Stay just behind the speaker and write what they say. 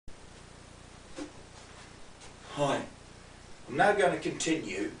Hi, I'm now going to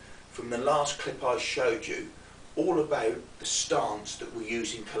continue from the last clip I showed you all about the stance that we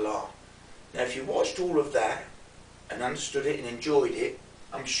use in Kalah. Now if you watched all of that and understood it and enjoyed it,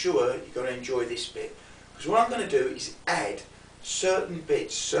 I'm sure you're going to enjoy this bit, because what I'm going to do is add certain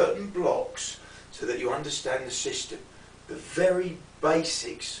bits, certain blocks, so that you understand the system, the very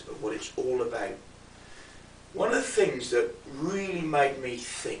basics of what it's all about. One of the things that really made me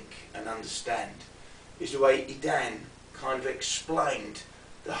think and understand is the way Idan kind of explained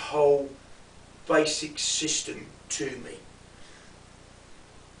the whole basic system to me.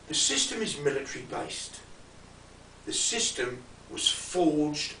 The system is military based. The system was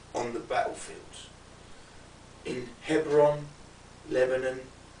forged on the battlefields. In Hebron, Lebanon,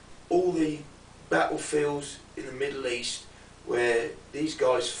 all the battlefields in the Middle East where these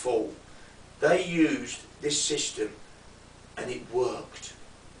guys fought, they used this system and it worked.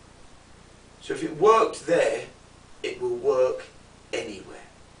 So if it worked there, it will work anywhere.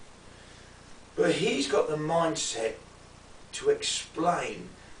 But he's got the mindset to explain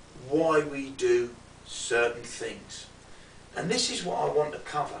why we do certain things. And this is what I want to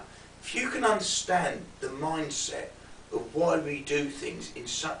cover. If you can understand the mindset of why we do things in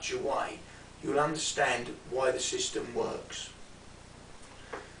such a way, you'll understand why the system works.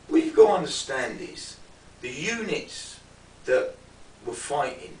 What you've got to understand is the units that were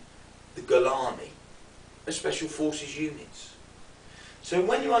fighting the Golani are special forces units. So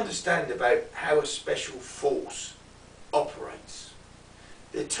when you understand about how a special force operates,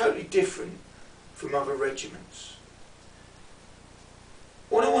 they're totally different from other regiments.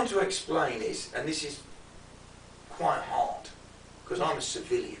 What I want to explain is, and this is quite hard because I'm a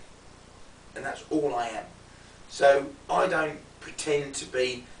civilian and that's all I am, so I don't pretend to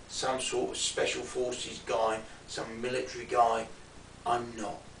be some sort of special forces guy, some military guy. I'm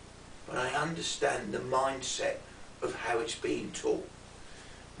not. But I understand the mindset of how it's being taught.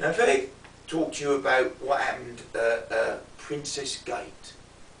 Now if I talk to you about what happened at Princess Gate,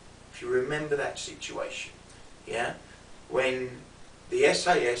 if you remember that situation, yeah, when the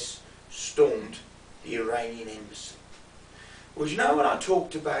SAS stormed the Iranian embassy. Well, you know when I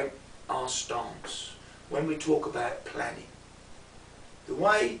talked about our stance, when we talk about planning, the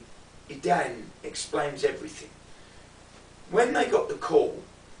way Idan explains everything, when they got the call,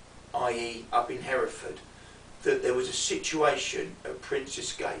 i.e. up in Hereford, that there was a situation at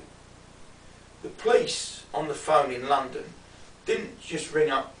Princess Gate, the police on the phone in London didn't just ring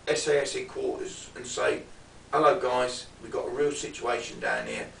up SAS headquarters and say, hello guys, we've got a real situation down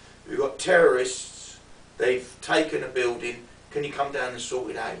here, we've got terrorists, they've taken a building, can you come down and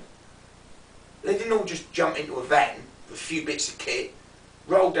sort it out? They didn't all just jump into a van with a few bits of kit,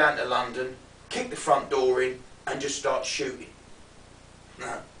 roll down to London, kick the front door in and just start shooting.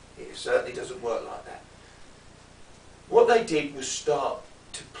 No, it certainly doesn't work like that. What they did was start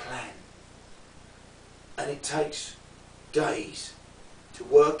to plan, and it takes days to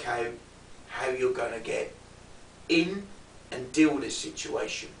work out how you're going to get in and deal with this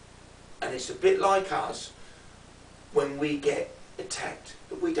situation. And it's a bit like us when we get attacked,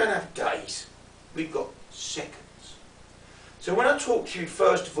 but we don't have days, we've got seconds. So when I talk to you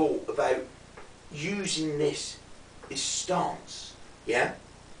first of all about using this stance, yeah,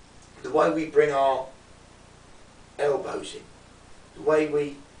 the way we bring our elbows in, the way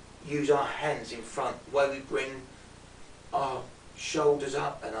we use our hands in front, the way we bring our shoulders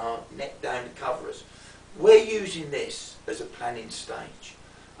up and our neck down to cover us, we're using this as a planning stage.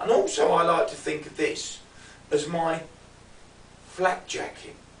 And also I like to think of this as my flak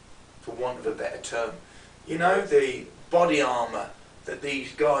jacket, for want of a better term. You know, the body armour that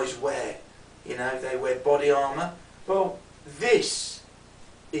these guys wear, you know, they wear body armour. Well, this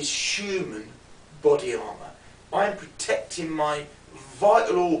is human body armour. I am protecting my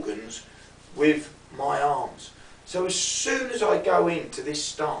vital organs with my arms. So as soon as I go into this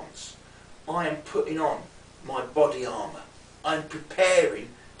stance, I am putting on my body armour. I'm preparing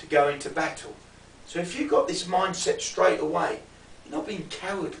to go into battle. So if you've got this mindset straight away, you're not being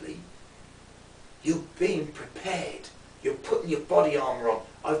cowardly, you're being prepared. You're putting your body armour on.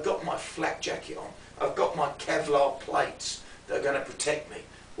 I've got my flak jacket on. I've got my Kevlar plates that are going to protect me,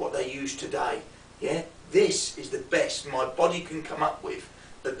 what they use today. Yeah, this is the best my body can come up with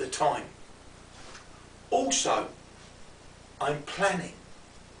at the time. Also, I'm planning,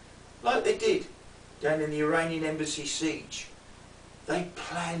 like they did down in the Iranian embassy siege. They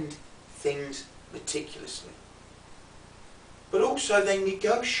planned things meticulously. But also they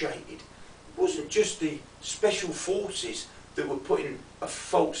negotiated. It wasn't just the special forces that were putting a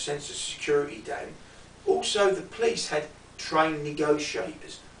false sense of security down. Also the police had trained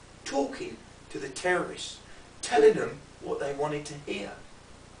negotiators talking to the terrorists. telling them what they wanted to hear.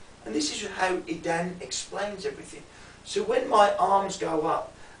 And this is how Idan explains everything. So when my arms go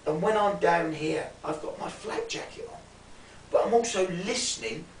up and when I'm down here, I've got my flak jacket on. But I'm also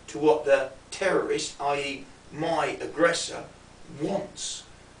listening to what the terrorist, i.e. my aggressor, wants.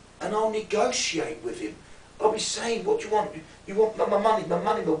 And I'll negotiate with him. I'll be saying, what do you want? You want my money,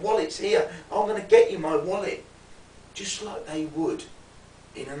 my wallet's here. I'm going to get you my wallet. Just like they would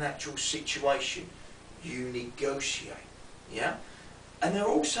in an actual situation. You negotiate. Yeah? And they're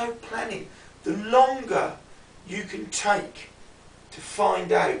also planning. The longer you can take to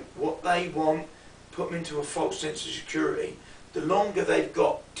find out what they want, put them into a false sense of security, the longer they've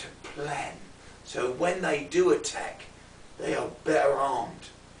got to plan. So when they do attack, they are better armed.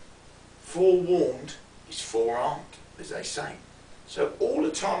 Forewarned is forearmed, as they say. So all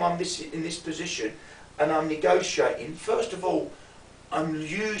the time I'm in this position and I'm negotiating, first of all, I'm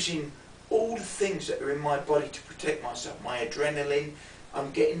using all the things that are in my body to protect myself. My adrenaline,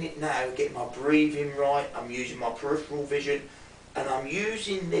 I'm getting it now, getting my breathing right, I'm using my peripheral vision, and I'm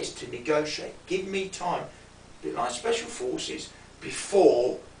using this to negotiate. Give me time, a bit like special forces,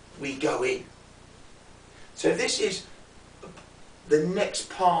 before we go in. So this is the next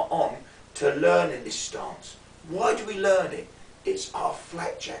part on to learning this stance. Why do we learn it? It's our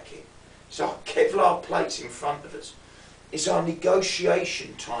flak jacket. It's our Kevlar plates in front of us. It's our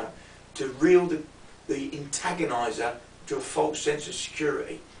negotiation time to reel the antagoniser to a false sense of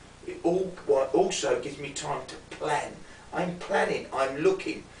security. It also gives me time to plan. I'm planning, I'm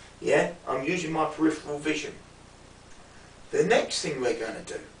looking, yeah? I'm using my peripheral vision. The next thing we're going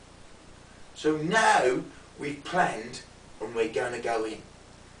to do. So now we've planned and we're going to go in.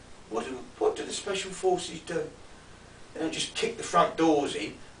 What do the special forces do? They don't just kick the front doors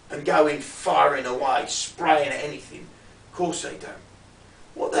in and go in firing away, spraying at anything. Of course they don't.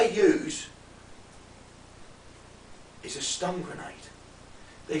 What they use is a stun grenade.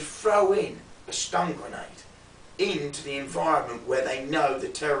 They throw in a stun grenade into the environment where they know the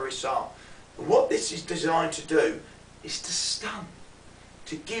terrorists are. And what this is designed to do is to stun,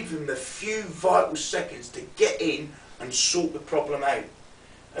 to give them the few vital seconds to get in and sort the problem out.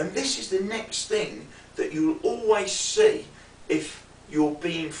 And this is the next thing that you'll always see if you're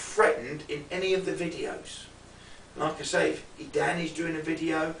being threatened in any of the videos. Like I say, if Idan is doing a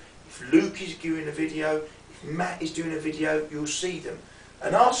video, if Luke is doing a video, if Matt is doing a video, you'll see them.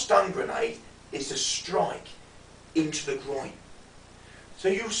 And our stun grenade is a strike into the groin. So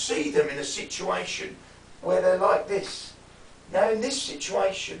you'll see them in a situation where they're like this. Now in this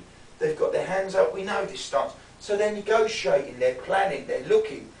situation, they've got their hands up, we know this stance. So they're negotiating, they're planning, they're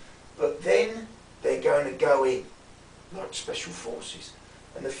looking. But then they're going to go in, like special forces.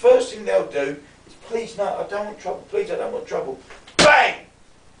 And the first thing they'll do is, please no, I don't want trouble, please I don't want trouble. Bang!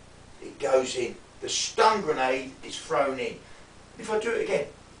 It goes in. The stun grenade is thrown in. If I do it again,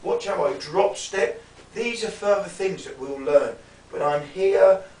 watch how I drop step. These are further things that we'll learn. But I'm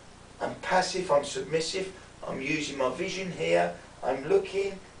here, I'm passive, I'm submissive, I'm using my vision here, I'm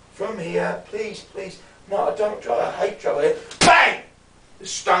looking from here, please, please. No, I don't try, I hate trouble here. Bang! The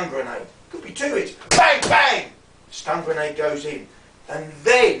stun grenade. Could be two hits. Bang, bang! The stun grenade goes in. And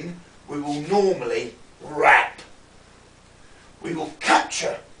then we will normally wrap. We will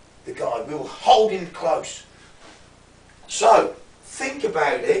capture the guy. We will hold him close. So, think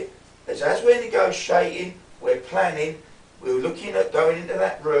about it as we're negotiating, we're planning, we're looking at going into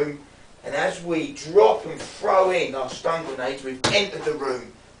that room, and as we drop and throw in our stun grenades, we've entered the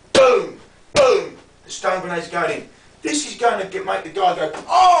room. Boom! Boom! The stun grenade's going in. This is going to make the guy go,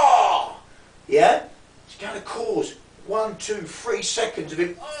 oh! Yeah? It's going to cause 1, 2, 3 seconds of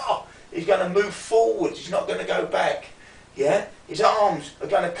him, oh! He's going to move forwards. He's not going to go back. Yeah? His arms are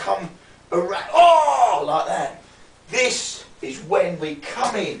going to come around, oh! Like that. This is when we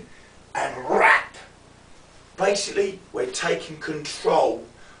come in and wrap. Basically, we're taking control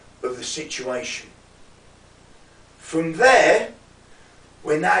of the situation. From there,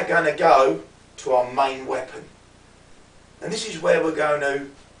 we're now going to go to our main weapon. And this is where we're going to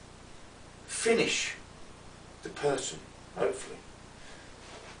finish the person, hopefully.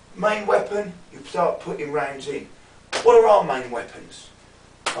 Main weapon, you start putting rounds in. What are our main weapons?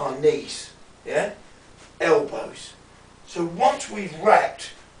 Our knees, yeah? Elbows. So once we've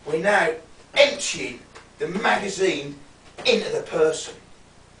wrapped, we're now emptying the magazine into the person.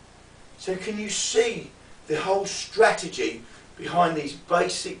 So can you see the whole strategy behind these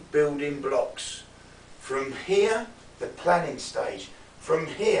basic building blocks? From here, the planning stage. From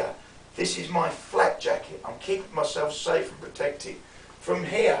here, this is my flak jacket. I'm keeping myself safe and protected. From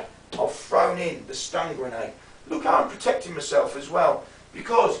here, I've thrown in the stun grenade. Look how I'm protecting myself as well.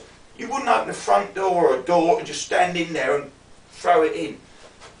 Because You wouldn't open a front door or a door and just stand in there and throw it in.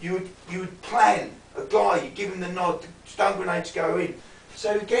 You would plan a guy, you give him the nod, the stun grenades go in.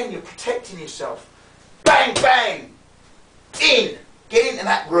 So again, you're protecting yourself. Bang, bang, in, get into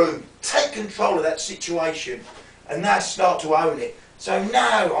that room, take control of that situation, and now start to own it. So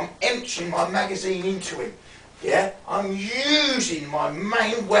now I'm emptying my magazine into him. Yeah, I'm using my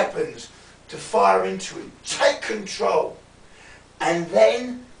main weapons to fire into him. Take control, and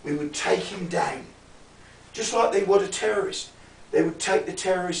then we would take him down, just like they would a terrorist. They would take the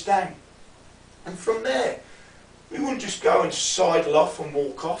terrorist down, and from there we wouldn't just go and sidle off and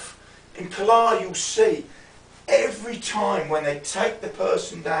walk off. In Kalah, you'll see every time when they take the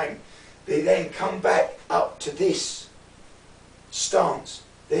person down, they then come back up to this stance.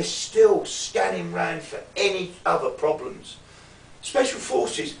 They're still scanning round for any other problems. Special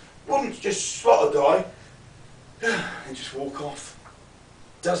forces wouldn't just slot a guy and just walk off.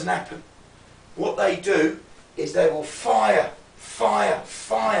 Doesn't happen. What they do is they will fire, fire,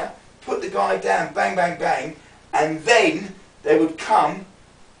 fire, put the guy down, bang, bang, bang, and then they would come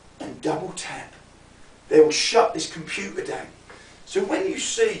and double tap. They will shut this computer down. So when you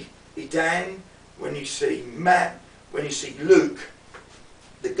see Idan, when you see Matt, when you see Luke,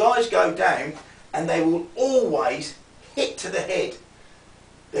 the guys go down and they will always hit to the head.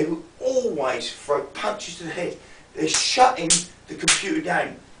 They will always throw punches to the head. They're shutting the computer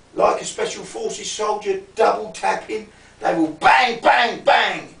down. Like a special forces soldier double tapping, they will bang, bang,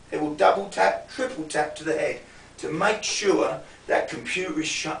 bang. They will double tap, triple tap to the head to make sure that computer is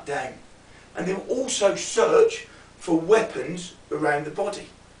shut down. And they will also search for weapons around the body.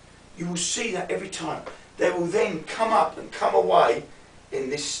 You will see that every time. They will then come up and come away in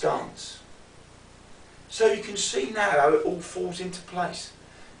this stance. So you can see now how it all falls into place.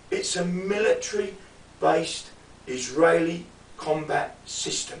 It's a military-based Israeli combat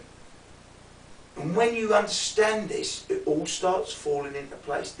system. And when you understand this, it all starts falling into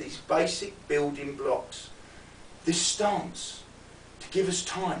place. These basic building blocks. This stance, to give us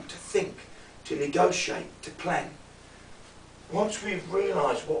time to think, to negotiate, to plan. Once we've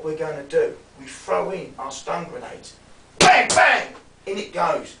realised what we're going to do, we throw in our stun grenades. Bang, bang! In it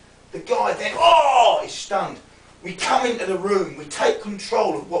goes. The guy then, oh, is stunned. We come into the room, we take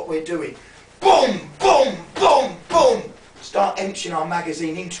control of what we're doing. Boom, boom, boom, boom. Start emptying our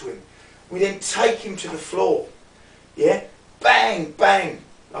magazine into him. We then take him to the floor. Yeah? Bang, bang.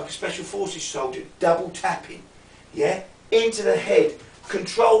 Like a special forces soldier, double tapping. Yeah? Into the head.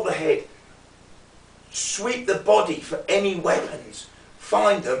 Control the head. Sweep the body for any weapons.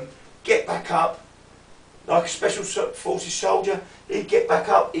 Find them. Get back up. Like a special forces soldier, he'd get back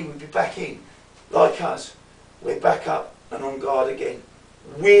up, he would be back in. Like us, we're back up and on guard again.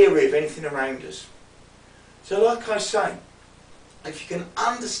 Weary of anything around us. So like I say, if you can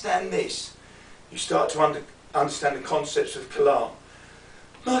understand this, you start to understand the concepts of Kalah.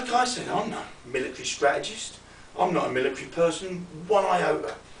 Like I said, I'm not a military strategist. I'm not a military person, one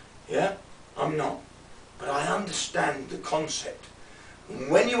iota. Yeah? I'm not. But I understand the concept. And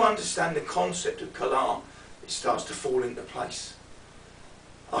when you understand the concept of Kalah, it starts to fall into place.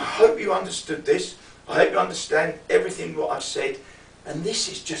 I hope you understood this. I hope you understand everything what I've said. And this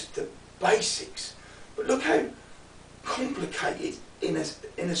is just the basics. But look how complicated in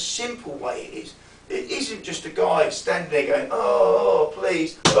a simple way it is. It isn't just a guy standing there going, oh,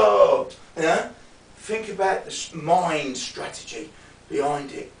 please, oh. You know? Think about the mind strategy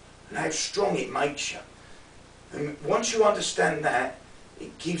behind it and how strong it makes you. And once you understand that,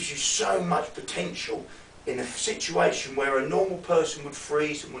 it gives you so much potential in a situation where a normal person would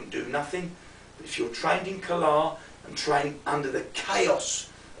freeze and wouldn't do nothing. But if you're trained in Kalah and trained under the chaos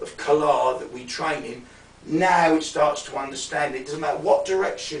of Kalah that we train in, now it starts to understand. It doesn't matter what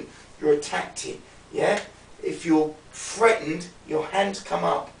direction you're attacked in. Yeah? If you're threatened, your hands come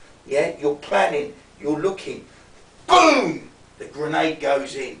up. Yeah? You're planning, you're looking. Boom! The grenade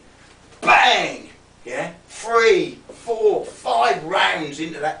goes in. Bang! Yeah? 3, 4, 5 rounds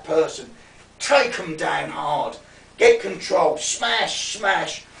into that person. Take them down hard. Get control. Smash,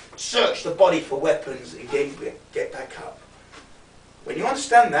 smash. Search the body for weapons. Again, get back up. When you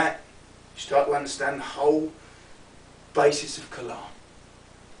understand that, you start to understand the whole basis of Kalah.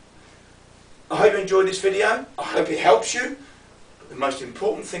 I hope you enjoyed this video. I hope it helps you. But the most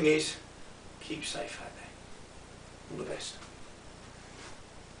important thing is, keep safe out there. All the best.